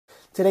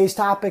Today's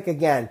topic,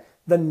 again,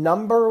 the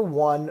number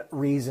one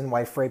reason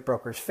why freight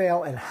brokers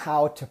fail and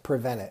how to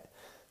prevent it.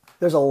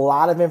 There's a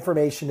lot of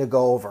information to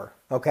go over,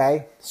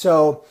 okay?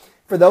 So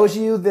for those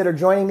of you that are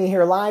joining me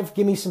here live,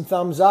 give me some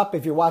thumbs up.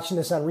 If you're watching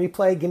this on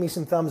replay, give me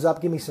some thumbs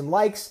up, give me some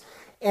likes.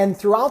 And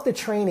throughout the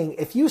training,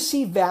 if you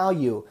see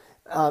value,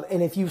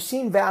 and if you've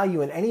seen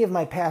value in any of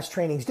my past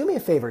trainings, do me a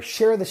favor,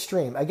 share the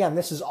stream. Again,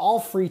 this is all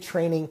free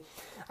training.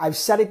 I've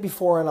said it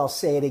before and I'll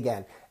say it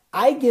again.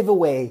 I give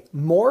away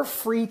more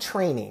free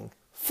training,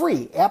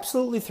 free,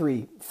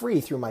 absolutely free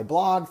through my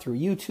blog, through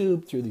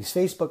YouTube, through these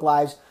Facebook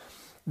Lives,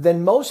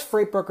 than most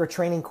freight broker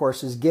training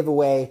courses give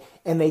away,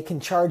 and they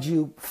can charge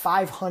you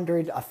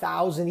 $500,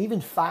 $1,000,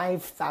 even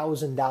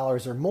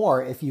 $5,000 or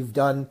more if you've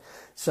done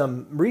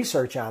some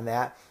research on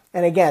that.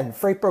 And again,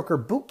 Freight Broker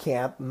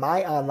Bootcamp,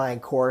 my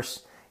online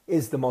course,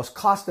 is the most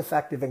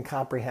cost-effective and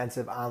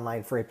comprehensive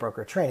online freight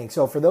broker training.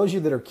 So for those of you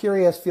that are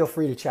curious, feel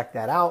free to check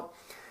that out.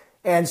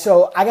 And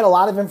so I got a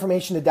lot of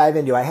information to dive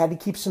into. I had to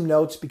keep some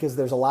notes because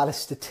there's a lot of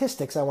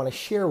statistics I want to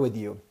share with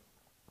you.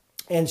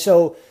 And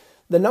so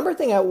the number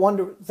thing I want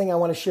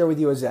to share with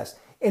you is this.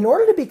 In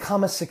order to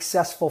become a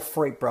successful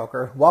freight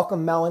broker,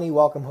 welcome Melanie,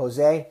 welcome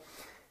Jose,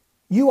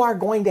 you are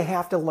going to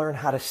have to learn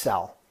how to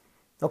sell.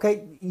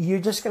 Okay? You're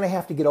just going to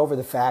have to get over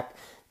the fact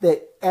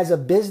that as a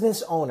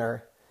business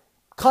owner,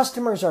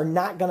 customers are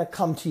not going to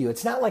come to you.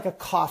 It's not like a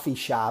coffee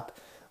shop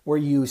where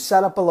you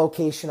set up a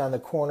location on the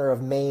corner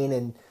of Main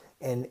and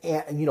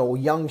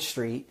Young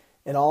Street,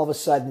 and all of a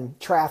sudden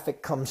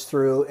traffic comes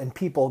through and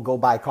people go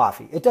buy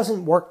coffee. It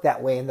doesn't work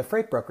that way in the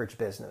freight brokerage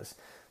business.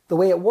 The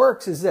way it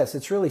works is this.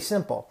 It's really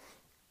simple.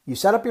 You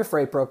set up your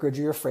freight brokerage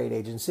or your freight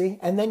agency,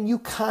 and then you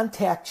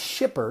contact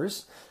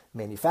shippers,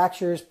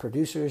 manufacturers,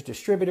 producers,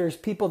 distributors,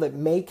 people that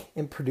make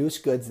and produce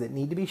goods that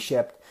need to be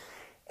shipped,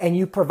 and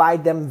you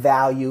provide them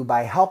value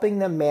by helping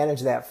them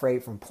manage that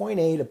freight from point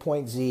A to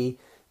point Z.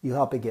 You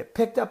help it get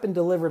picked up and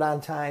delivered on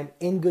time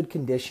in good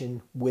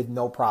condition with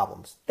no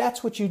problems.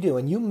 That's what you do,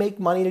 and you make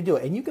money to do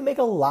it. And you can make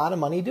a lot of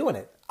money doing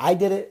it. I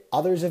did it.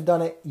 Others have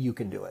done it. You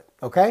can do it,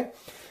 okay?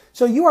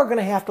 So you are going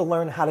to have to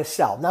learn how to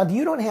sell. Now,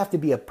 you don't have to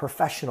be a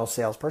professional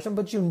salesperson,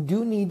 but you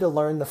do need to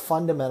learn the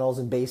fundamentals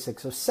and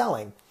basics of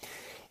selling.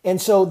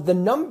 And so I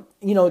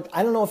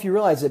don't know if you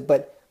realize it,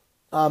 but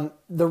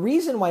the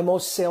reason why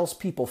most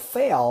salespeople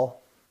fail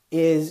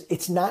is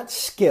it's not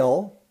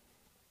skill,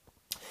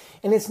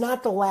 and it's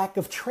not the lack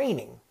of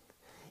training.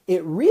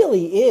 It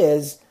really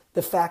is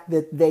the fact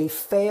that they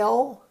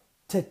fail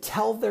to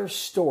tell their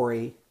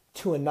story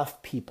to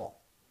enough people.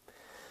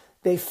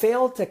 They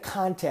fail to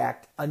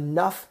contact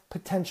enough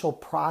potential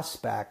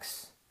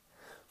prospects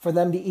for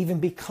them to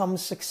even become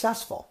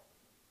successful.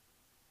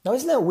 Now,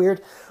 isn't that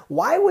weird?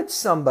 Why would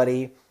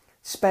somebody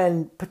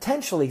spend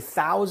potentially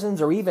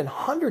thousands or even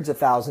hundreds of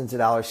thousands of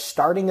dollars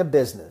starting a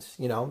business,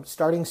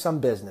 starting some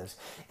business?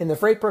 In the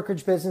freight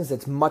brokerage business,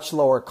 it's much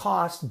lower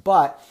cost,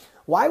 but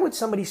why would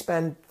somebody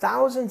spend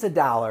thousands of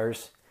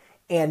dollars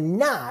and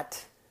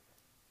not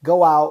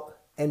go out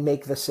and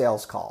make the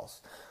sales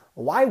calls?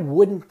 Why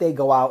wouldn't they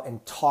go out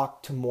and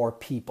talk to more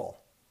people?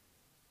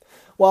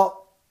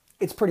 Well,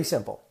 it's pretty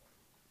simple.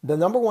 The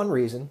number one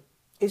reason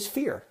is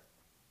fear,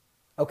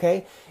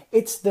 okay?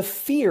 It's the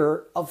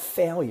fear of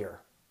failure.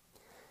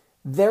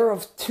 They're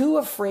too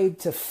afraid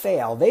to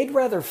fail. They'd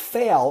rather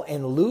fail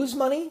and lose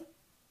money,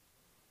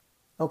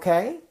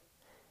 okay,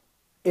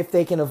 if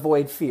they can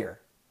avoid fear.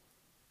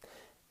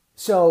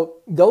 So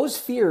those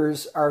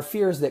fears are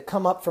fears that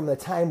come up from the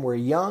time we're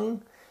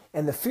young,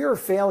 and the fear of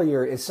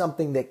failure is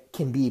something that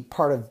can be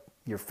part of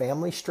your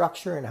family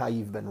structure and how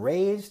you've been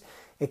raised.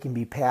 It can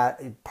be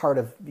part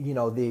of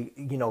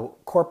the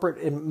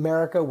corporate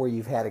America where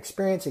you've had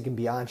experience. It can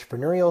be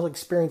entrepreneurial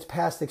experience,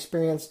 past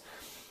experience.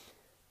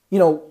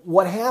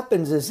 What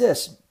happens is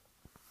this,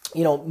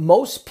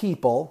 most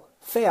people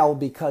fail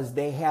because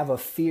they have a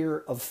fear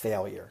of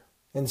failure.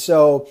 And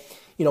so,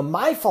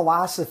 my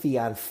philosophy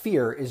on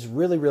fear is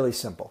really, really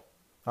simple.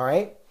 All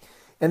right.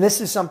 And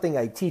this is something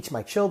I teach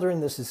my children.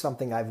 This is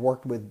something I've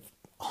worked with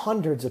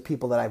hundreds of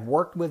people that I've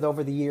worked with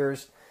over the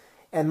years.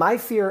 And my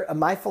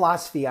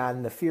philosophy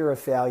on the fear of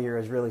failure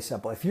is really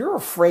simple. If you're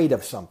afraid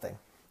of something,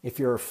 if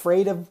you're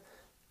afraid of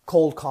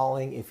cold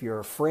calling, if you're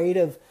afraid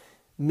of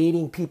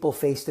meeting people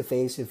face to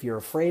face, if you're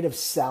afraid of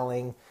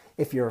selling,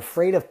 if you're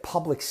afraid of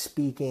public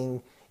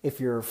speaking, if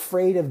you're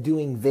afraid of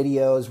doing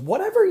videos,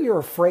 whatever you're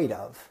afraid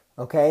of,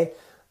 okay,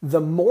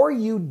 the more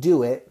you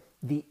do it,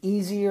 the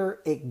easier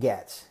it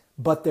gets.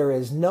 But there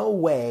is no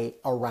way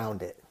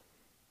around it.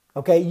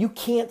 Okay, you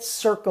can't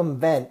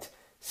circumvent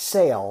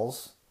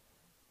sales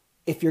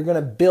if you're going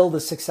to build a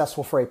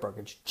successful freight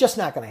brokerage. Just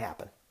not going to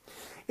happen.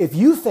 If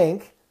you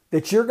think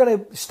that you're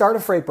going to start a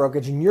freight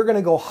brokerage and you're going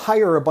to go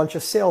hire a bunch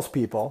of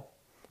salespeople,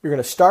 you're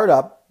going to start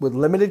up with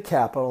limited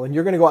capital and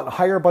you're going to go out and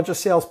hire a bunch of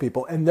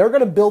salespeople and they're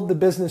going to build the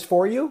business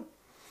for you,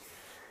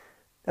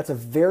 that's a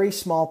very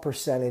small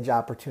percentage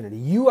opportunity.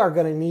 You are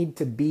going to need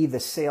to be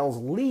the sales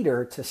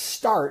leader to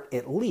start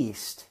at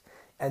least.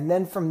 And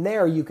then from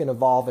there, you can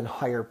evolve and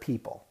hire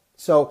people.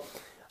 So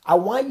I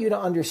want you to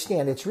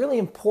understand it's really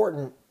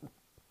important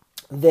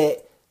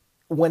that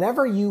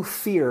whenever you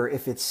fear,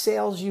 if it's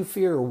sales you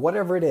fear or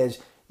whatever it is,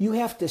 you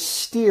have to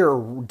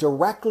steer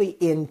directly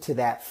into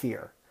that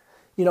fear.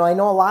 You know, I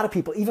know a lot of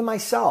people, even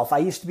myself, I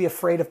used to be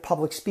afraid of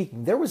public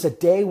speaking. There was a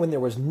day when there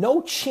was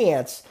no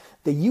chance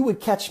that you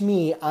would catch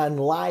me on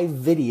live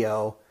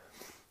video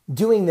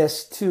doing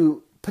this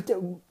to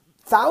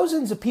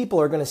thousands of people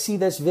are going to see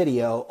this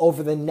video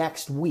over the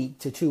next week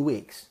to 2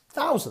 weeks.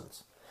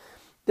 Thousands.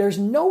 There's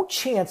no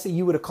chance that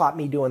you would have caught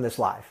me doing this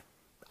live.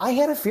 I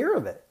had a fear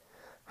of it.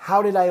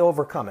 How did I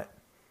overcome it?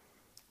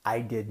 I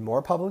did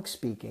more public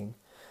speaking.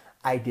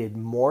 I did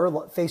more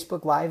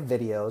Facebook Live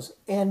videos,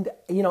 and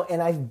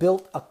I've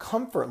built a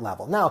comfort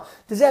level. Now,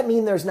 does that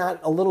mean there's not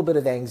a little bit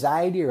of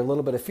anxiety or a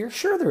little bit of fear?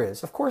 Sure there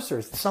is. Of course there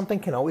is. Something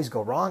can always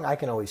go wrong. I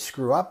can always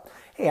screw up.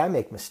 Hey, I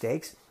make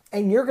mistakes,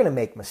 and you're going to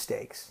make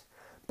mistakes.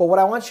 But what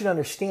I want you to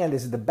understand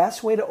is the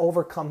best way to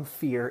overcome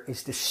fear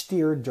is to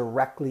steer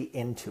directly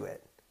into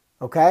it.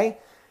 Okay?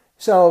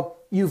 So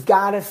you've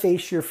got to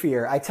face your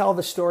fear. I tell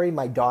the story,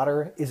 my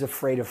daughter is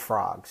afraid of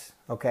frogs.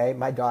 Okay?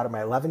 My daughter, my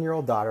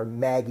 11-year-old daughter,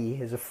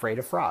 Maggie, is afraid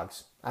of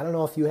frogs. I don't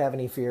know if you have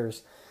any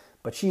fears,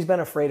 but she's been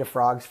afraid of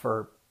frogs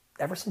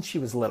ever since she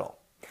was little.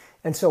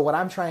 And so what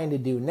I'm trying to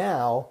do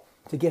now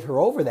to get her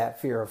over that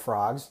fear of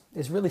frogs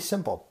is really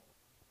simple.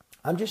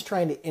 I'm just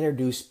trying to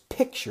introduce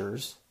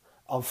pictures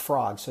of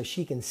frogs so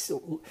she can,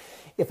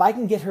 if I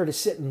can get her to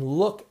sit and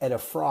look at a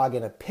frog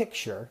in a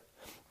picture,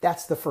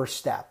 that's the first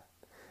step.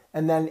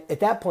 And then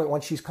at that point,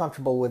 once she's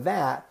comfortable with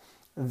that,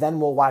 then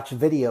we'll watch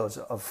videos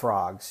of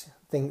frogs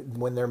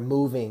when they're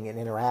moving and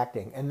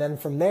interacting. And then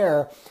from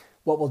there,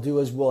 what we'll do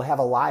is we'll have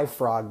a live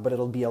frog, but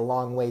it'll be a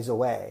long ways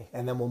away.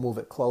 And then we'll move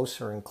it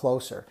closer and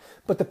closer.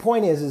 But the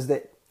point is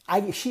that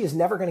she is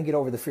never going to get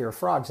over the fear of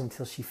frogs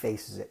until she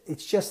faces it.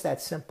 It's just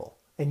that simple.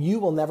 And you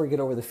will never get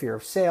over the fear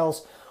of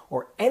sales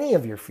or any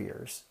of your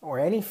fears or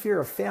any fear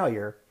of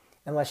failure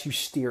unless you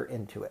steer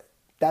into it.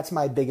 That's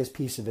my biggest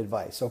piece of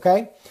advice,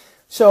 okay?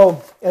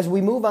 So as we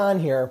move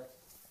on here,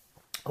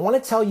 I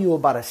want to tell you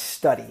about a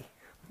study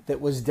that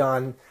was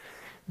done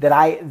that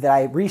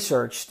I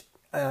researched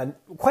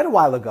quite a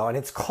while ago, and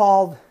it's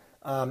called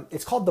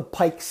the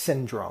Pike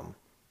syndrome.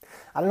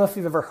 I don't know if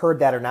you've ever heard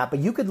that or not, but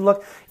you could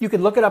look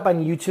it up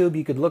on YouTube,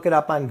 you could look it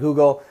up on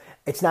Google.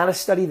 It's not a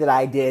study that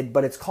I did,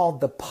 but it's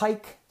called the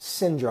Pike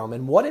syndrome.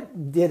 And what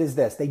it did is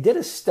this. They did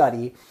a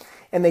study,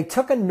 and they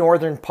took a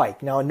northern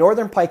pike. Now, a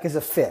northern pike is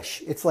a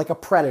fish. It's like a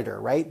predator,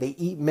 right? They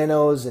eat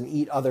minnows and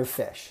eat other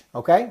fish,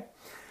 okay?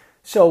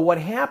 So what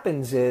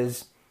happens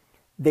is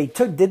they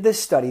did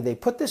this study. They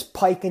put this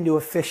pike into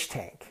a fish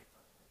tank,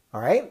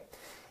 all right?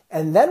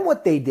 And then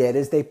what they did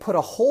is they put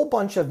a whole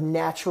bunch of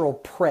natural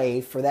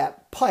prey for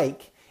that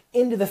pike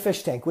into the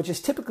fish tank, which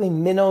is typically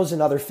minnows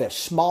and other fish,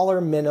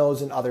 smaller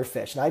minnows and other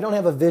fish. Now, I don't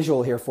have a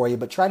visual here for you,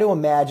 but try to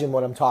imagine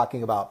what I'm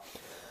talking about.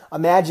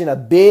 Imagine a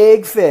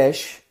big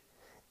fish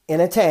in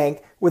a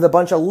tank with a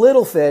bunch of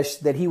little fish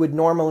that he would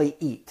normally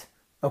eat,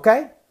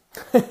 okay?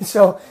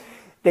 So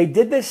they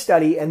did this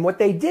study, and what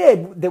they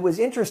did that was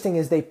interesting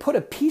is they put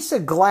a piece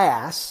of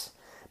glass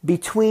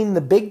between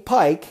the big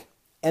pike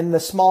and the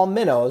small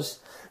minnows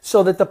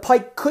so that the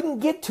pike couldn't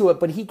get to it,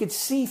 but he could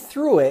see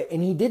through it,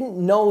 and he didn't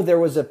know there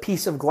was a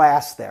piece of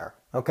glass there,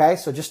 okay?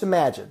 So just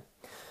imagine.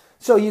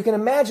 So you can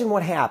imagine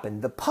what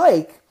happened. The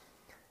pike,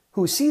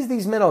 who sees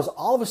these minnows,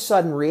 all of a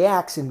sudden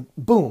reacts and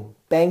boom,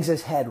 bangs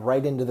his head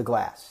right into the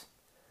glass.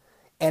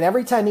 And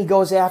every time he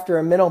goes after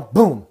a minnow,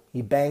 boom,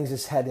 he bangs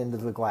his head into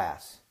the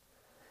glass.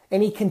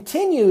 And he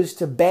continues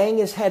to bang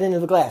his head into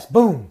the glass.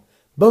 Boom,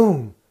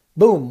 boom,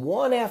 boom,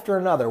 one after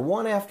another,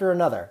 one after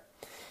another.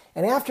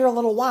 And after a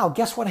little while,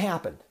 guess what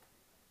happened?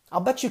 I'll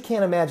bet you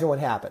can't imagine what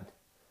happened.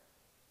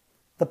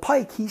 The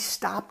pike, he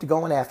stopped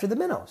going after the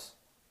minnows.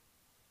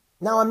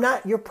 Now,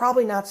 you're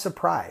probably not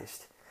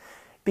surprised,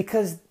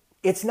 because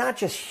it's not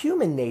just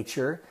human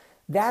nature,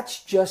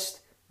 that's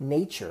just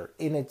nature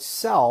in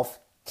itself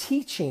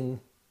teaching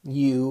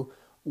you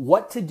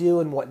what to do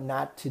and what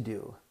not to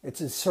do.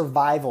 It's a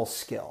survival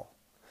skill.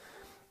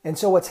 And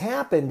so what's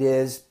happened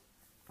is,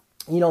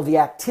 the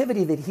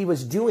activity that he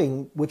was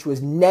doing, which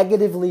was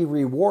negatively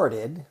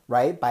rewarded,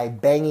 right, by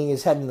banging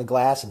his head in the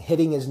glass and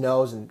hitting his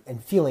nose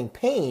and feeling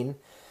pain,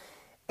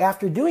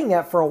 after doing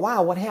that for a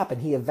while, what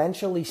happened? He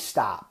eventually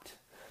stopped.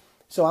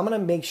 So I'm going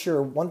to make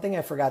sure, one thing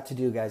I forgot to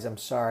do, guys, I'm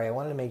sorry. I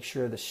wanted to make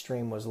sure the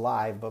stream was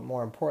live, but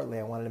more importantly,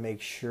 I wanted to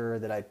make sure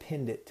that I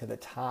pinned it to the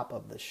top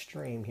of the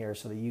stream here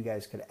so that you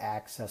guys could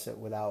access it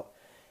without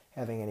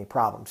having any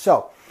problems.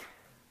 So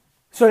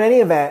in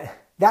any event,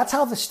 that's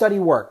how the study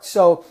worked.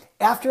 So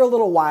after a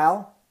little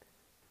while,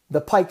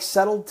 the pike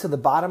settled to the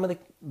bottom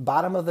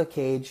of the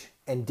cage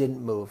and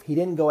didn't move. He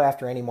didn't go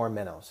after any more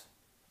minnows.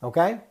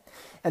 Okay?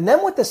 And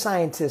then what the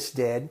scientists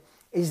did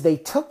is they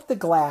took the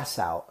glass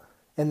out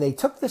and they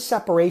took the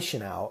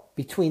separation out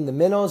between the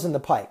minnows and the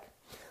pike.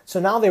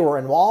 So now they were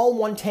in all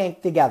one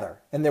tank together,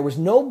 and there was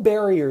no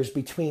barriers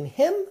between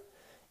him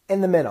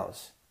and the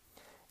minnows.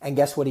 And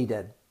guess what he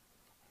did?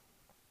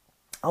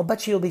 I'll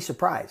bet you'll be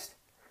surprised.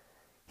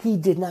 He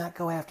did not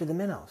go after the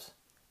minnows.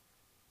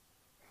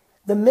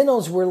 The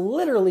minnows were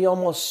literally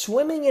almost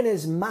swimming in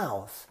his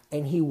mouth,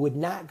 and he would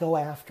not go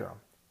after them.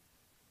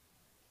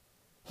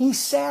 He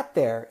sat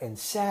there and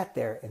sat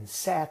there and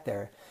sat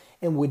there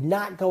and would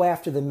not go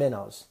after the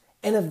minnows.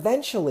 And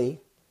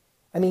eventually,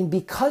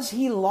 because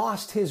he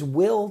lost his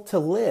will to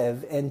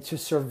live and to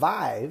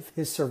survive,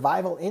 his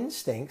survival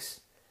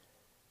instincts,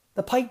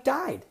 the pike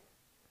died.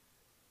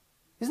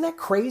 Isn't that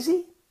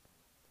crazy?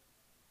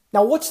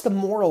 Now, what's the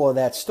moral of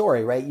that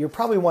story, right? You're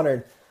probably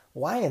wondering,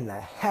 why in the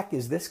heck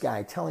is this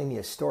guy telling me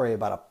a story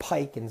about a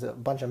pike and a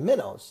bunch of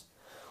minnows?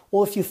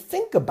 Well, if you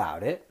think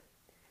about it,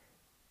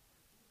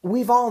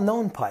 we've all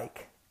known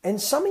Pike,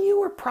 and some of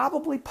you are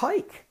probably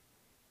Pike.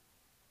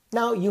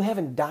 Now, you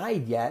haven't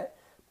died yet,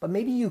 but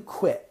maybe you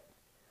quit.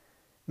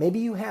 Maybe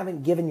you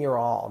haven't given your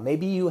all.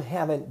 Maybe you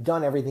haven't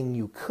done everything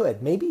you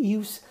could. Maybe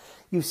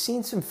you've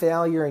seen some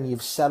failure and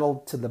you've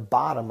settled to the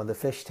bottom of the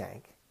fish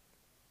tank.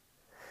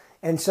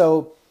 And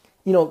so,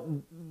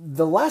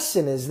 the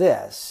lesson is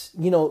this,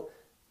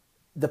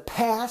 the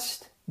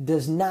past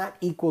does not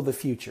equal the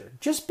future.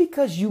 Just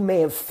because you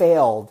may have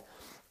failed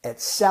at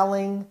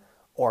selling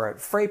or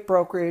at freight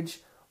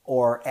brokerage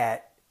or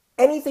at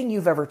anything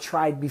you've ever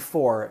tried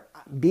before,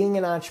 being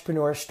an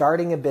entrepreneur,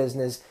 starting a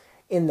business,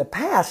 in the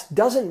past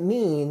doesn't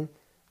mean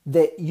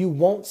that you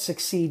won't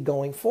succeed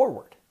going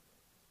forward.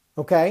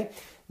 Okay?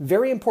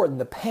 Very important.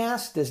 The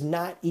past does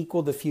not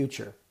equal the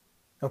future.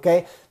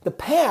 Okay? The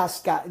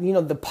past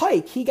the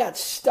pike, he got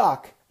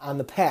stuck on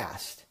the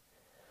past.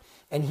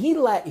 And he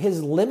let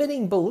his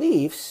limiting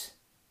beliefs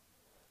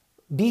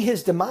be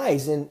his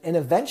demise, and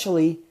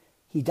eventually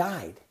he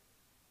died.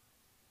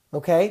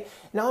 Okay?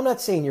 Now, I'm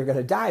not saying you're going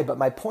to die, but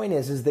my point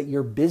is that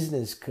your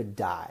business could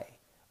die,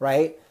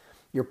 right?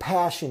 Your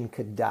passion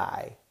could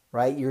die,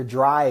 right? Your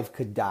drive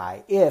could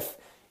die if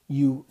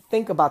you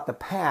think about the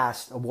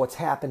past of what's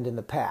happened in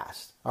the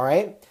past, all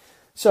right?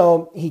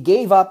 So he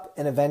gave up,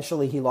 and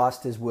eventually he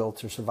lost his will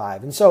to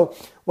survive. And so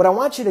what I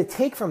want you to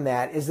take from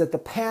that is that the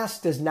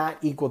past does not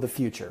equal the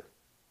future.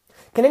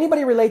 Can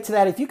anybody relate to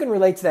that? If you can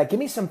relate to that, give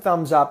me some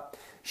thumbs up.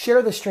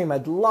 Share the stream.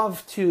 I'd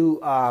love to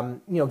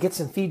get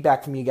some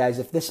feedback from you guys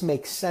if this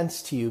makes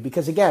sense to you.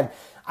 Because again,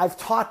 I've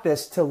taught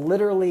this to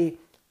literally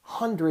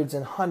hundreds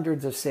and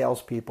hundreds of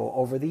salespeople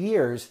over the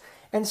years,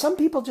 and some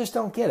people just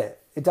don't get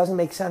it. It doesn't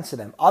make sense to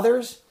them.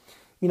 Others,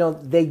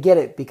 they get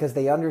it because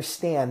they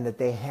understand that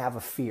they have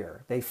a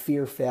fear. They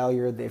fear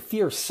failure. They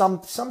fear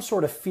some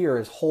sort of fear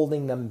is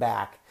holding them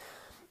back,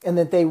 and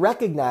that they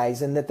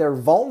recognize and that they're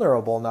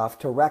vulnerable enough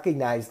to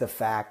recognize the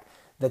fact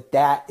that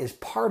that is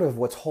part of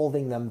what's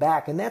holding them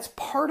back, and that's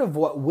part of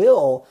what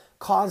will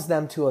cause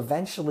them to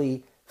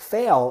eventually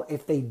fail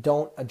if they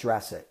don't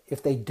address it,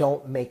 if they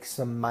don't make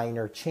some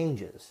minor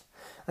changes.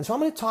 And so I'm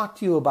going to talk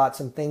to you about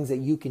some things that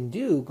you can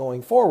do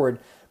going forward,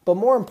 but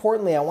more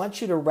importantly, I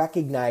want you to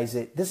recognize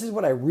it. This is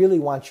what I really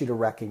want you to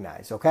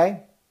recognize,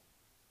 okay?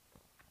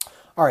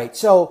 All right,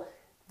 so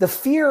the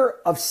fear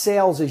of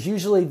sales is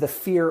usually the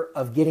fear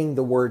of getting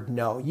the word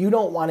no. You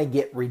don't want to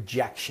get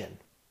rejection,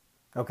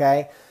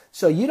 okay?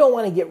 So you don't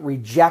want to get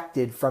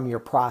rejected from your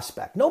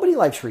prospect. Nobody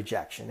likes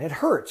rejection. It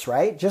hurts,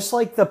 right? Just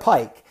like the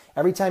pike.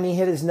 Every time he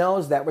hit his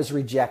nose, that was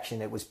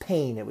rejection. It was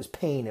pain. It was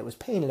pain. It was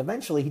pain. And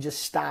eventually he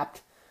just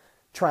stopped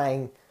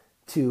trying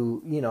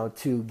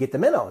to get the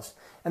minnows.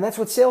 And that's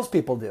what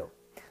salespeople do.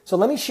 So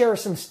let me share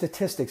some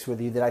statistics with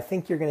you that I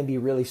think you're going to be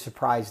really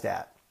surprised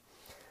at.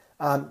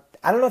 I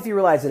don't know if you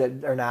realize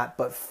it or not,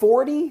 but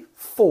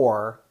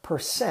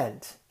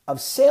 44% of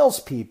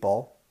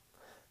salespeople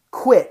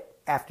quit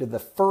after the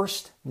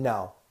first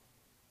no.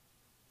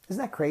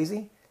 Isn't that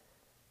crazy?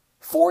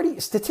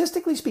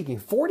 Statistically speaking,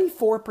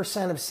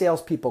 44% of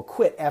salespeople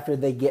quit after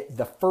they get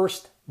the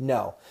first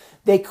no.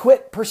 They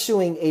quit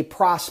pursuing a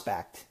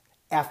prospect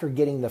after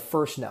getting the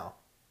first no.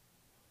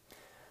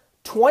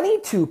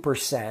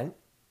 22%,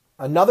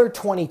 another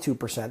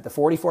 22%, the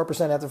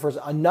 44% after the first,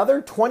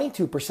 another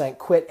 22%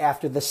 quit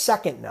after the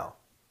second no.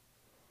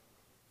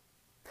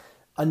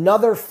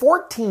 Another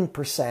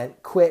 14%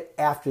 quit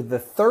after the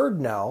third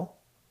no.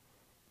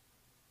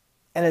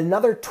 And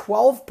another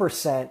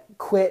 12%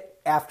 quit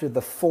after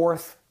the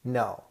fourth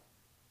no.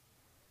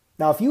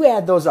 Now, if you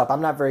add those up,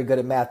 I'm not very good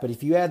at math, but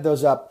if you add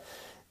those up,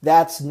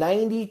 that's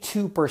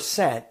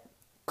 92%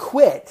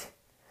 quit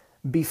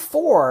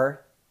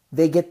before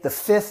they get the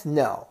fifth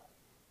no.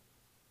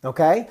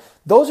 Okay?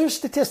 Those are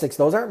statistics.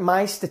 Those aren't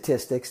my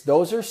statistics.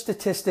 Those are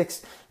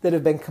statistics that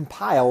have been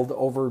compiled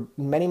over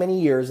many, many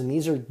years, and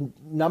these are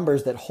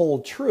numbers that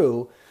hold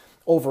true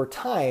over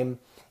time,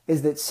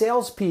 is that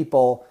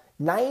salespeople,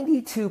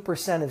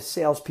 92% of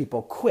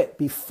salespeople quit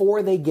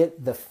before they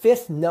get the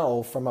fifth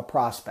no from a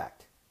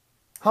prospect.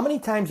 How many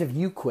times have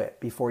you quit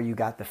before you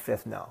got the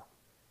fifth no?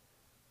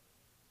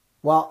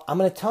 Well, I'm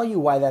going to tell you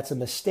why that's a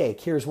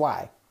mistake. Here's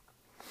why.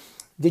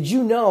 Did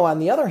you know, on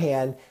the other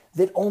hand,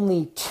 that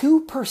only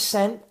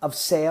 2% of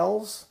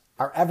sales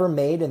are ever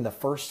made in the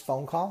first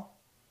phone call?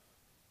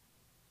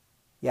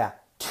 Yeah,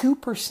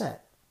 2%.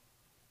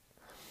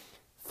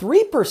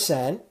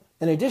 3%,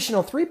 an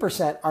additional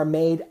 3% are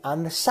made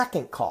on the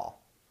second call.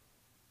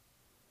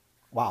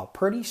 Wow,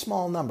 pretty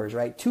small numbers,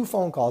 right? 2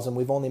 phone calls and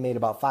we've only made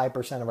about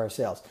 5% of our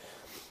sales.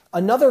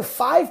 Another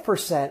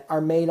 5%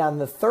 are made on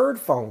the 3rd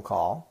phone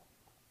call.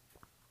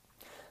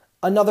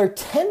 Another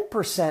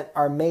 10%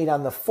 are made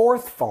on the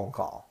 4th phone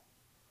call.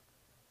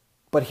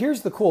 But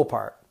here's the cool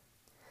part.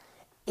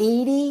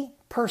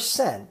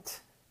 80%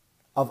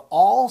 of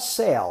all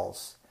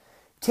sales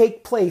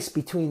take place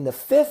between the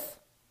 5th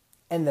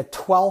and the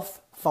 12th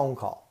phone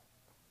call,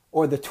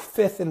 or the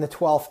 5th and the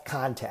 12th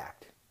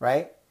contact,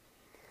 right?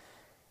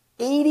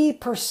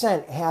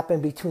 80%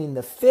 happen between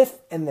the 5th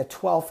and the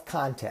 12th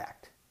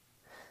contact.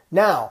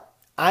 Now,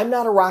 I'm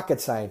not a rocket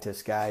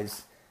scientist,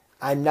 guys.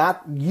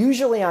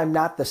 Usually I'm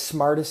not the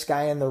smartest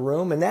guy in the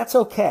room, and that's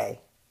okay.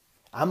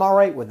 I'm all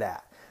right with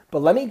that.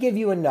 But let me give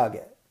you a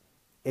nugget.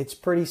 It's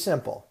pretty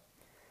simple.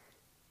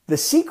 The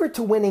secret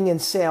to winning in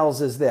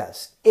sales is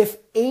this. If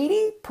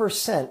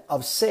 80%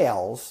 of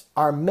sales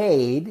are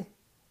made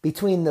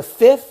between the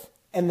 5th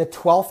and the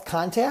 12th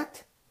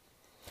contact,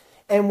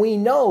 and we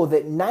know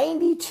that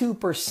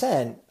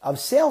 92% of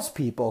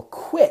salespeople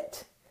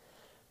quit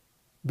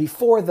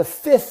before the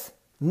 5th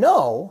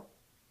no,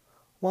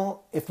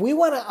 well, if we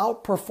want to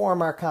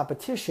outperform our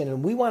competition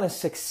and we want to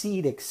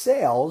succeed at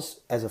sales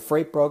as a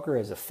freight broker,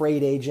 as a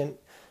freight agent,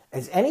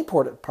 as any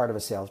part of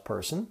a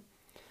salesperson,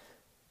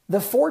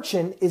 the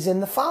fortune is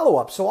in the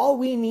follow-up. So all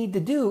we need to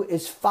do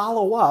is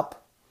follow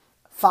up,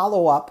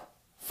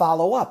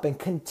 and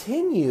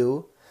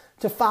continue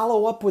to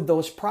follow up with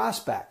those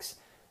prospects.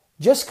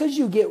 Just because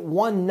you get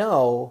one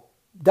no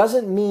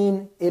doesn't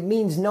mean it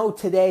means no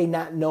today,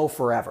 not no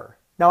forever.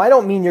 Now, I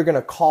don't mean you're going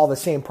to call the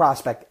same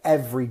prospect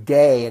every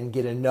day and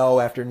get a no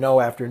after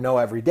no after no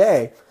every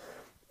day,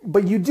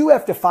 but you do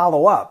have to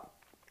follow up.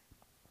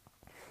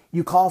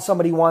 You call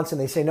somebody once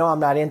and they say, no, I'm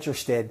not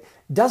interested.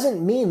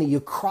 Doesn't mean that you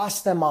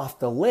cross them off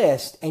the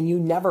list and you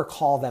never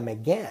call them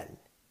again,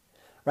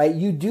 right?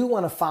 You do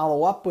want to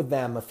follow up with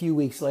them a few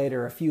weeks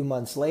later, a few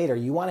months later.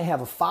 You want to have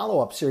a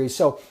follow-up series.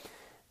 So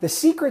the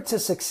secret to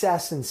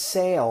success in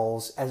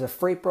sales as a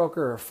freight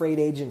broker or freight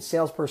agent,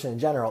 salesperson in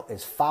general,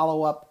 is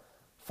follow up,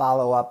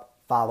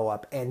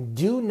 and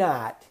do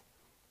not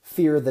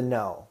fear the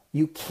no.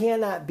 You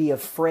cannot be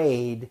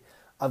afraid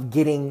of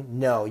getting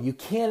no. You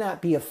cannot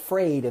be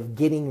afraid of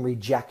getting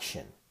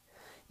rejection.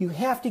 You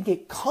have to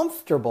get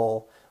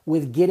comfortable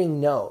with getting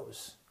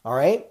no's, all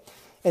right?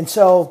 And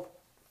so,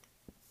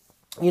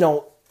 I'm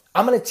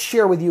going to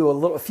share with you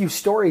a few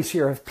stories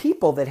here of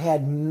people that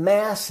had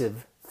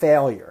massive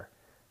failure.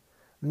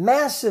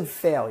 Massive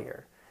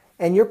failure.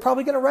 And you're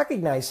probably going to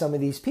recognize some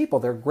of these people.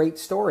 They're great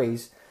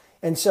stories.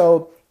 And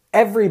so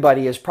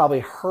everybody has probably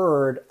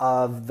heard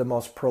of the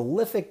most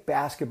prolific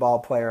basketball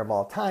player of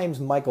all times,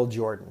 Michael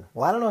Jordan.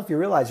 Well, I don't know if you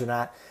realize or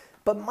not,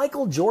 but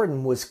Michael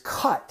Jordan was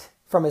cut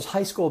from his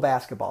high school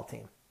basketball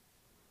team.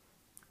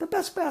 The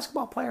best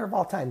basketball player of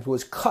all time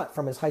was cut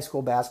from his high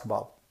school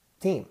basketball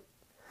team.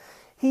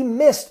 He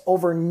missed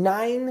over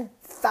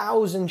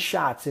 9,000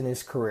 shots in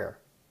his career.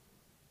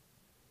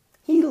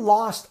 He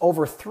lost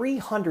over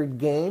 300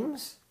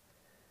 games,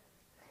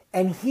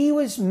 and he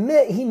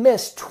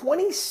missed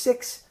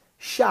 26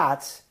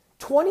 shots,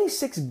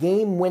 26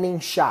 game-winning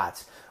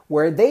shots,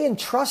 where they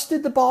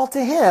entrusted the ball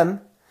to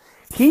him.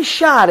 He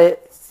shot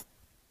it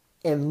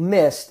and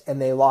missed,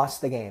 and they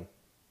lost the game.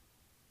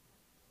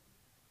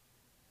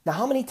 Now,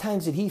 how many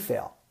times did he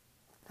fail?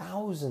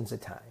 Thousands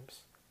of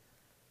times.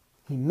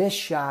 He missed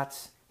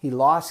shots, he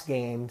lost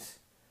games,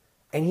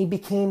 and he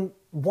became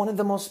one of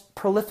the most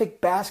prolific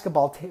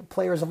basketball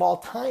players of all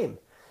time.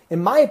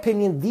 In my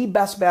opinion, the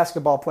best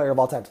basketball player of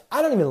all time.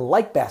 I don't even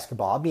like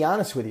basketball, I'll be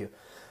honest with you.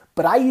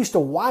 But I used to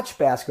watch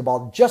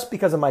basketball just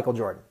because of Michael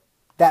Jordan.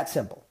 That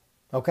simple,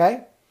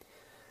 okay?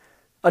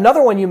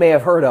 Another one you may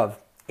have heard of,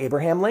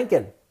 Abraham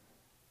Lincoln.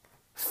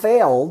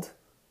 Failed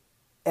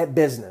at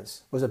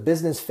business, was a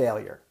business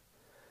failure.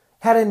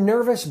 Had a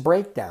nervous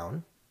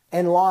breakdown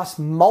and lost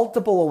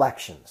multiple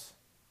elections.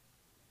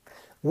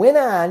 Went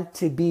on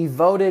to be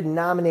voted,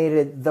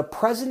 nominated the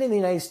President of the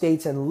United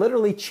States, and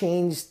literally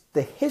changed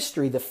the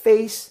history, the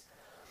face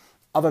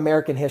of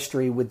American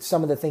history with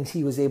some of the things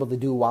he was able to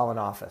do while in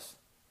office.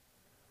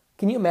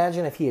 Can you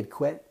imagine if he had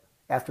quit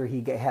after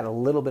he had a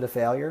little bit of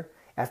failure,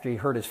 after he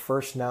heard his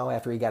first no,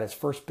 after he got his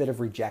first bit of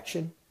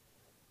rejection?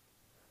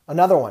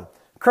 Another one,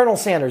 Colonel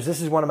Sanders,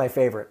 this is one of my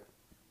favorite,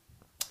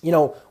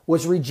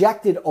 was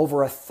rejected over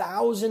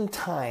 1,000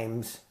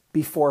 times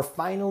before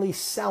finally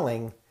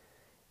selling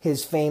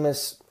his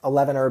famous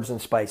 11 herbs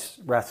and spice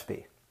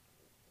recipe.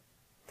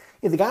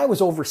 The guy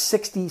was over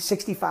 60,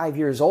 65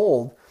 years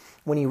old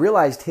when he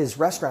realized his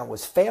restaurant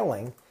was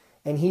failing,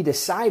 and he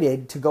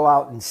decided to go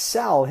out and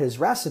sell his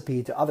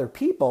recipe to other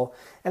people.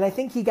 And I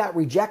think he got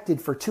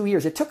rejected for 2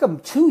 years. It took him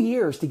 2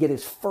 years to get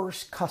his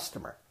first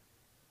customer.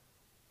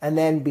 And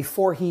then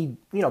before he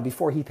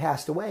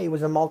passed away, he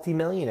was a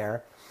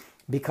multimillionaire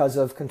because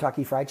of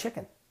Kentucky Fried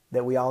Chicken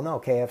that we all know,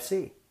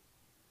 KFC.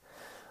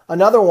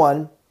 Another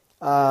one,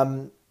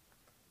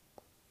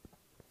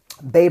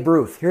 Babe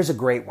Ruth. Here's a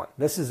great one.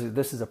 This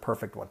is a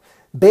perfect one.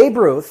 Babe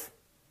Ruth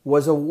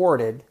was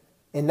awarded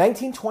in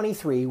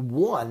 1923,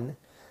 won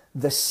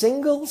the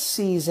single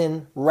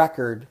season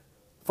record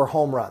for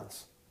home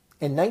runs.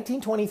 In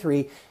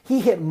 1923,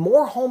 he hit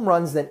more home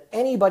runs than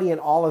anybody in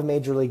all of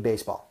Major League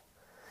Baseball.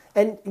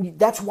 And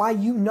that's why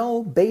you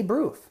know Babe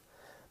Ruth.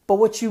 But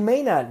what you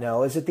may not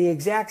know is at the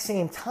exact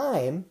same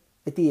time,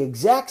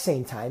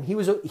 he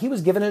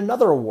was given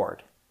another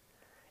award.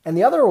 And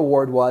the other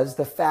award was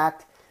the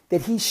fact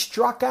that he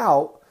struck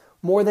out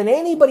more than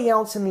anybody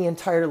else in the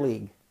entire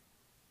league.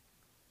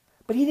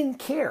 But he didn't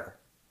care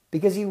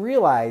because he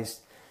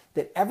realized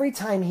that every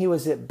time he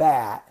was at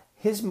bat,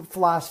 his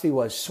philosophy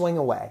was swing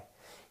away.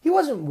 He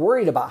wasn't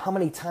worried about how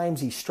many times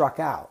he struck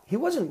out. He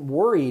wasn't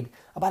worried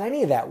about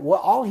any of that.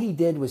 All he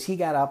did was he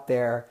got up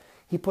there,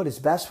 he put his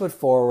best foot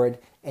forward,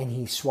 and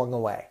he swung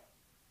away.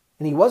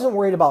 And he wasn't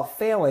worried about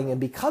failing. And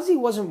because he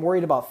wasn't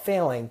worried about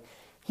failing,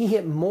 he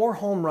hit more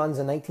home runs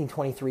in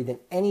 1923 than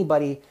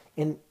anybody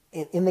in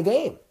the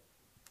game.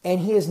 And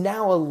he is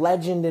now a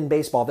legend in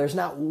baseball. There's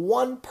not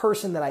one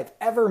person that I've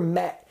ever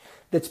met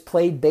that's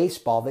played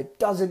baseball that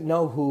doesn't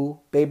know who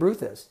Babe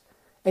Ruth is.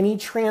 And he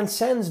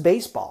transcends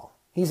baseball.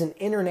 He's an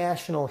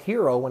international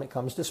hero when it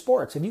comes to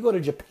sports. If you go to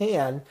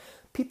Japan,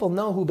 people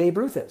know who Babe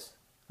Ruth is.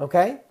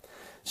 Okay?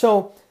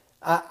 So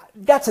I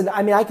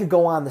could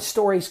go on. The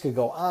stories could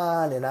go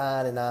on and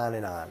on and on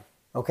and on.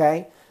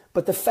 Okay?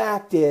 But the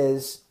fact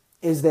is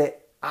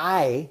that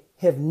I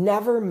have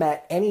never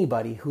met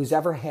anybody who's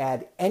ever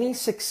had any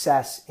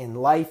success in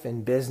life,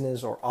 in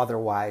business, or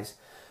otherwise,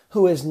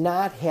 who has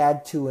not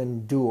had to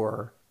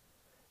endure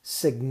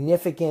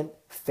significant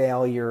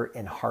failure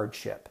and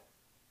hardship.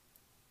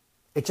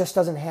 It just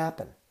doesn't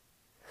happen.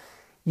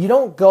 You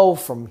don't go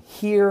from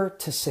here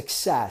to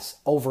success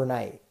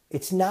overnight.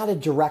 It's not a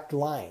direct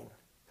line.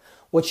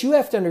 What you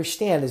have to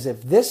understand is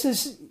if this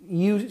is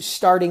you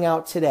starting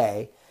out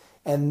today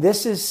and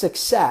this is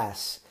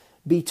success,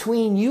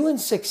 between you and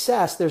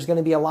success, there's going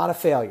to be a lot of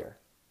failure.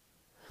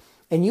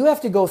 And you have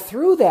to go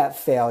through that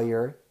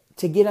failure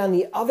to get on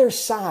the other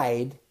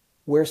side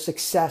where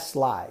success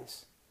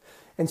lies.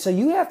 And so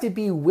you have to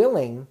be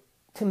willing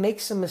to make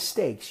some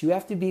mistakes. You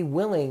have to be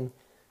willing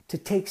to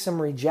take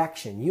some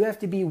rejection. You have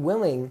to be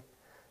willing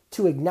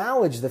to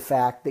acknowledge the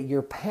fact that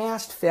your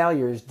past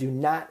failures do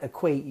not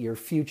equate your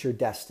future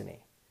destiny.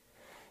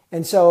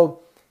 And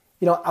so,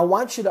 I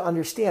want you to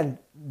understand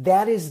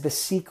that is the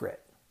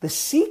secret. The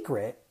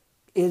secret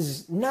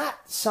is not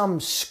some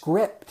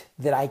script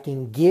that I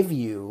can give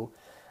you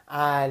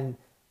on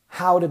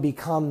how to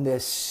become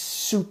this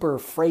super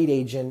freight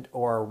agent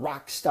or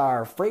rock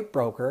star freight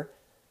broker,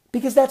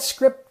 because that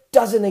script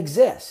doesn't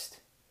exist.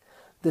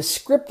 The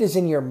script is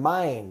in your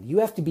mind. You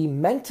have to be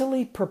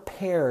mentally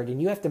prepared and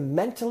you have to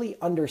mentally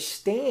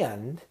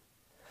understand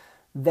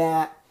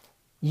that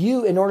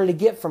in order to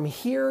get from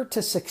here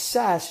to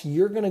success,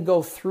 you're going to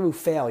go through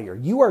failure.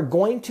 You are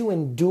going to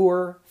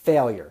endure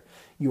failure.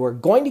 You are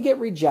going to get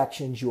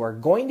rejections. You are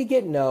going to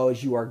get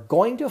no's. You are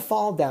going to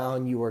fall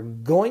down. You are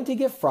going to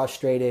get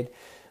frustrated.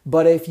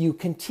 But if you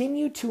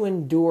continue to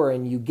endure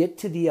and you get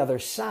to the other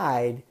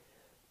side,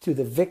 to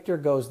the victor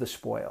goes the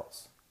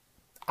spoils.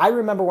 I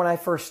remember when I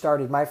first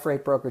started my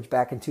freight brokerage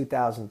back in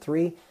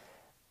 2003,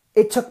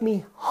 it took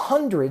me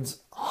hundreds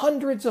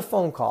of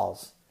phone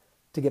calls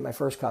to get my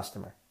first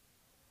customer.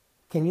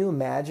 Can you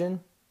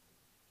imagine?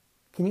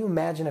 Can you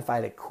imagine if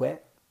I'd have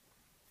quit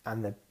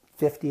on the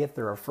 50th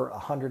or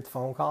 100th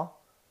phone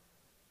call?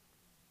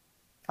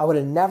 I would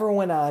have never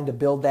went on to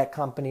build that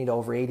company to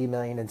over 80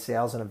 million in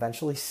sales and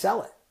eventually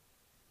sell it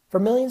for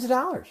millions of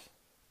dollars.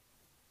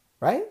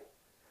 Right?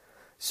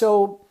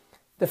 So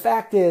the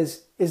fact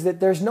is that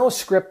there's no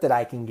script that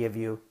I can give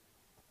you.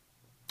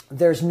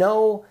 There's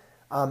no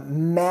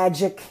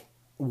magic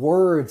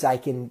words I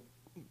can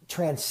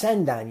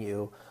transcend on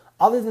you,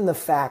 other than the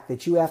fact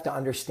that you have to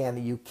understand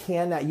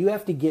that you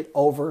have to get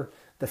over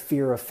the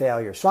fear of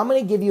failure. So I'm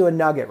going to give you a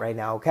nugget right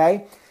now,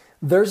 okay?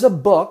 There's a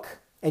book,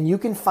 and you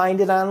can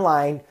find it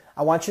online.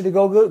 I want you to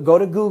go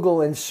to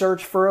Google and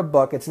search for a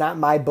book. It's not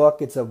my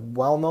book. It's a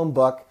well-known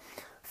book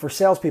for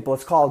salespeople.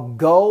 It's called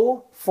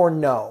Go for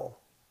No,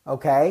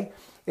 okay?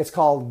 It's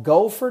called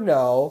Go for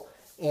No,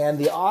 and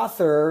the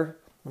author,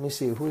 let me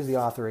see, who is the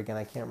author again?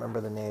 I can't remember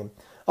the name.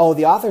 Oh,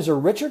 the authors are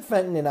Richard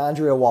Fenton and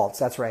Andrea Waltz.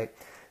 That's right.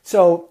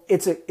 So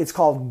it's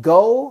called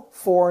Go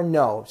for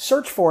No.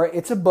 Search for it.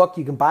 It's a book.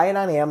 You can buy it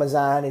on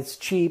Amazon. It's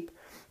cheap.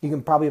 You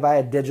can probably buy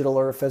a digital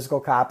or a physical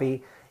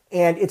copy.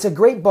 And it's a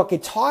great book.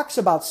 It talks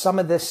about some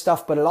of this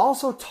stuff, but it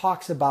also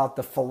talks about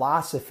the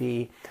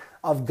philosophy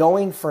of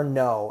going for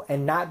no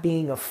and not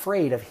being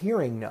afraid of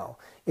hearing no.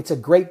 It's a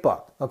great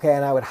book, okay?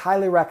 And I would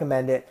highly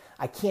recommend it.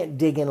 I can't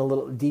dig in a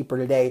little deeper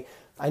today.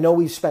 I know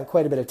we've spent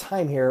quite a bit of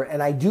time here,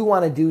 and I do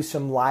want to do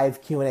some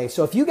live Q&A.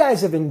 So if you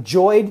guys have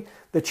enjoyed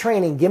the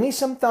training, give me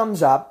some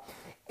thumbs up,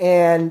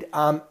 and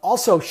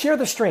also share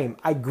the stream.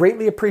 I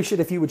greatly appreciate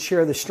if you would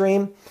share the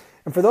stream.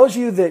 And for those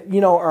of you that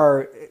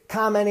are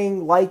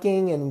commenting,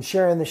 liking, and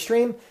sharing the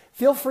stream,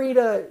 feel free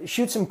to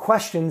shoot some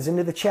questions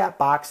into the chat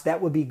box.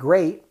 That would be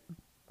great,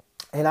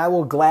 and I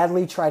will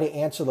gladly try to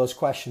answer those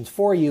questions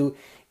for you,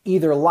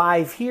 either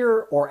live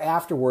here or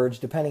afterwards,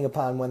 depending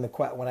upon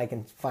when I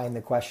can find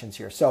the questions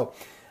here. So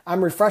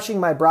I'm refreshing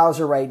my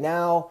browser right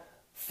now.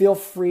 Feel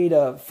free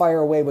to fire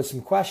away with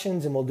some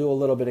questions and we'll do a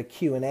little bit of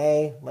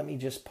Q&A. Let me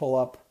just pull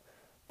up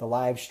the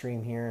live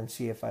stream here and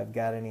see if I've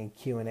got any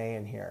Q&A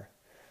in here.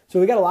 So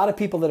we got a lot of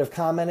people that have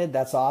commented.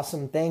 That's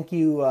awesome. Thank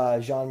you,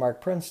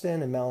 Jean-Marc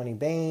Princeton and Melanie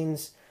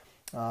Baines.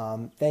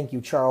 Thank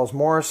you, Charles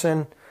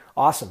Morrison.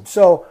 Awesome.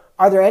 So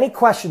are there any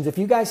questions? If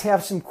you guys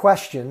have some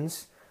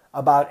questions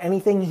about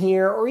anything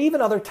here or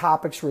even other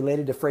topics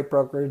related to freight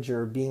brokerage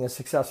or being a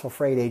successful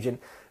freight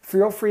agent,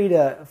 feel free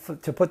to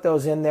put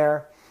those in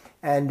there.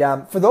 And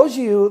for those of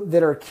you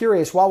that are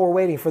curious, while we're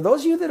waiting, for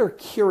those of you that are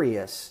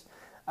curious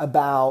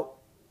about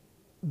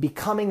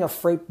becoming a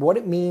freight, what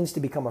it means to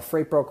become a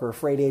freight broker or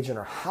freight agent,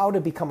 or how to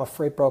become a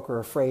freight broker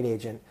or freight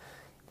agent,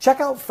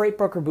 check out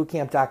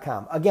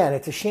freightbrokerbootcamp.com. Again,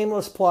 it's a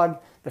shameless plug.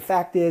 The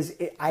fact is,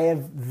 I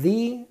have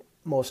the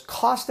most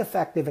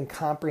cost-effective and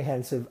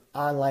comprehensive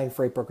online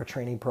freight broker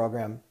training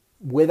program,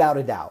 without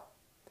a doubt.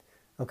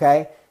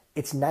 Okay?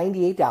 It's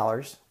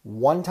 $98,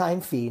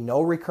 one-time fee, no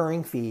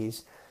recurring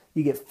fees.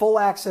 You get full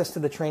access to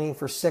the training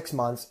for 6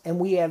 months, and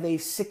we have a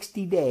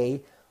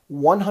 60-day,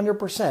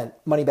 100%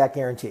 money-back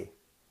guarantee.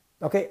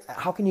 Okay,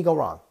 how can you go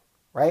wrong,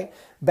 right?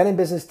 Been in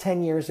business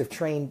 10 years, have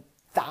trained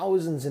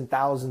thousands and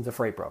thousands of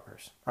freight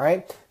brokers, all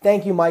right?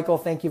 Thank you, Michael.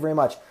 Thank you very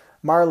much.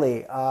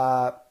 Marley,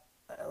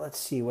 let's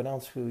see, what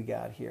else we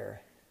got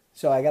here?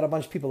 So I got a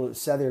bunch of people that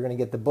said they're going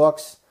to get the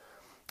books.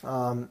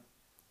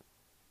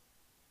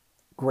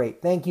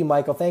 Great. Thank you,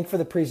 Michael. Thank you for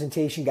the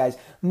presentation, guys.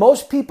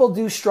 Most people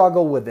do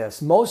struggle with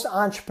this. Most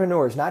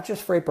entrepreneurs, not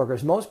just freight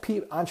brokers, most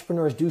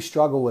entrepreneurs do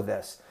struggle with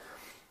this.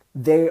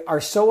 They are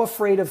so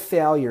afraid of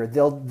failure.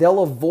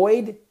 They'll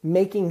avoid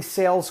making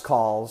sales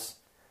calls,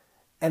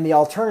 and the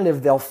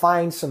alternative, they'll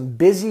find some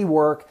busy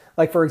work.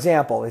 Like, for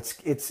example, it's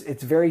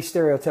very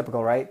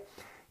stereotypical, right?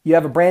 You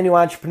have a brand new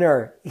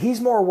entrepreneur.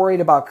 He's more worried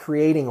about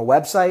creating a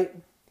website.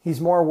 He's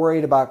more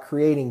worried about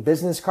creating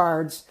business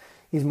cards.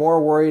 He's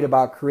more worried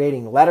about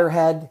creating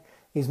letterhead.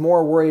 He's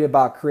more worried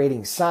about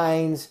creating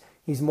signs.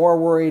 He's more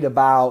worried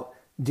about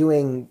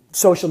doing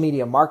social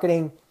media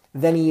marketing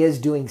than he is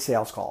doing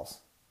sales calls.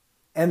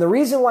 And the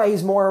reason why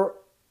he's more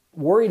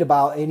worried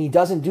about and he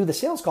doesn't do the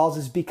sales calls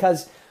is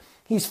because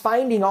he's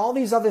finding all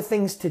these other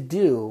things to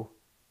do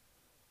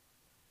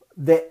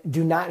that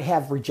do not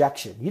have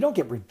rejection. You don't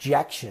get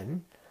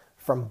rejection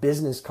from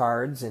business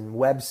cards and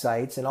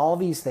websites and all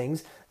these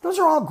things. Those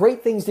are all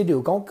great things to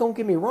do. Don't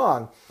get me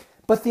wrong.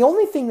 But the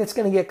only thing that's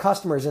going to get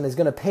customers and is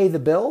going to pay the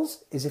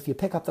bills is if you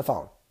pick up the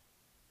phone.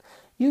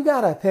 You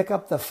got to pick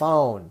up the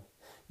phone.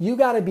 You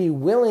got to be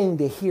willing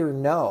to hear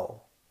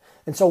no.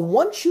 And so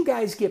once you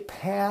guys get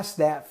past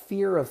that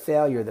fear of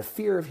failure, the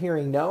fear of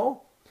hearing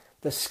no,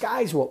 the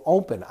skies will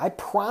open. I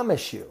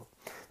promise you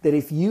that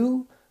if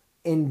you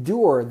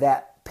endure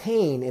that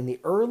pain in the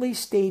early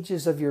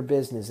stages of your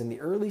business, in the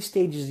early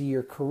stages of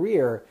your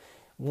career,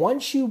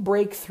 once you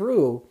break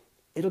through,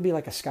 it'll be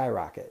like a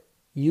skyrocket.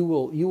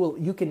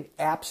 You can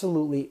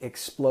absolutely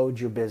explode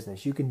your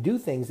business. You can do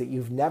things that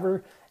you've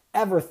never,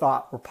 ever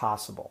thought were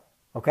possible.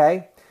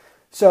 Okay?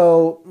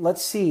 So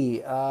let's see.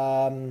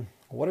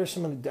 What are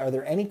are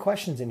there any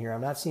questions in here?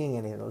 I'm not seeing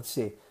any. Let's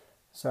see.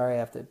 Sorry, I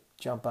have to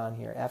jump on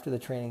here. After the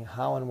training,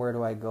 how and where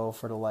do I go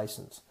for the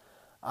license?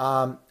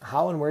 How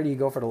and where do you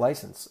go for the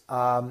license?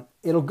 My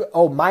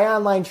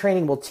online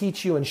training will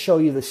teach you and show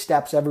you the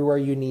steps everywhere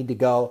you need to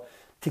go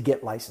to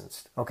get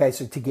licensed. Okay,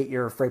 so to get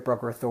your freight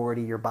broker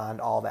authority, your bond,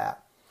 all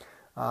that.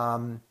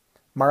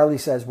 Marley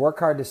says, work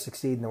hard to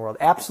succeed in the world.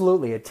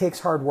 Absolutely, it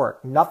takes hard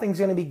work. Nothing's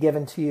going to be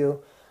given to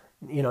you.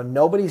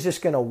 Nobody's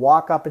just going to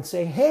walk up and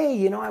say,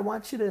 hey, I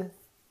want you to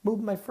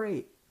move my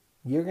freight.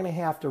 You're going to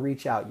have to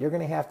reach out. You're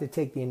going to have to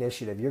take the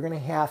initiative. You're going to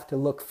have to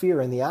look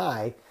fear in the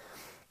eye,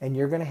 and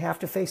you're going to have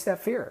to face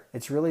that fear.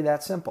 It's really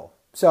that simple.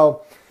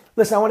 So,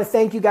 listen, I want to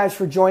thank you guys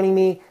for joining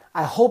me.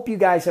 I hope you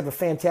guys have a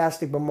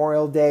fantastic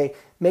Memorial Day.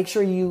 Make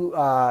sure you,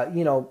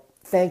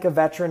 thank a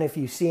veteran if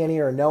you see any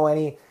or know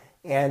any.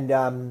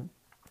 And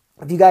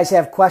if you guys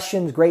have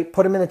questions, great.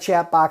 Put them in the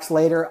chat box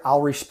later.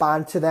 I'll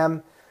respond to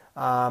them.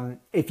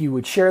 If you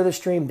would share the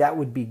stream, that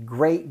would be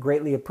great,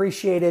 greatly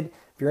appreciated.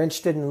 If you're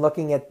interested in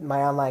looking at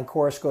my online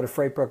course, go to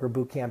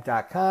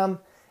freightbrokerbootcamp.com.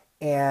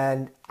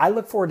 And I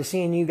look forward to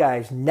seeing you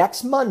guys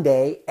next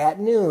Monday at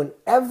noon,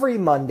 every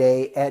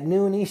Monday at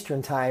noon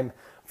Eastern time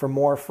for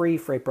more free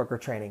freight broker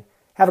training.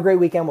 Have a great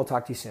weekend. We'll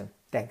talk to you soon.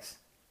 Thanks.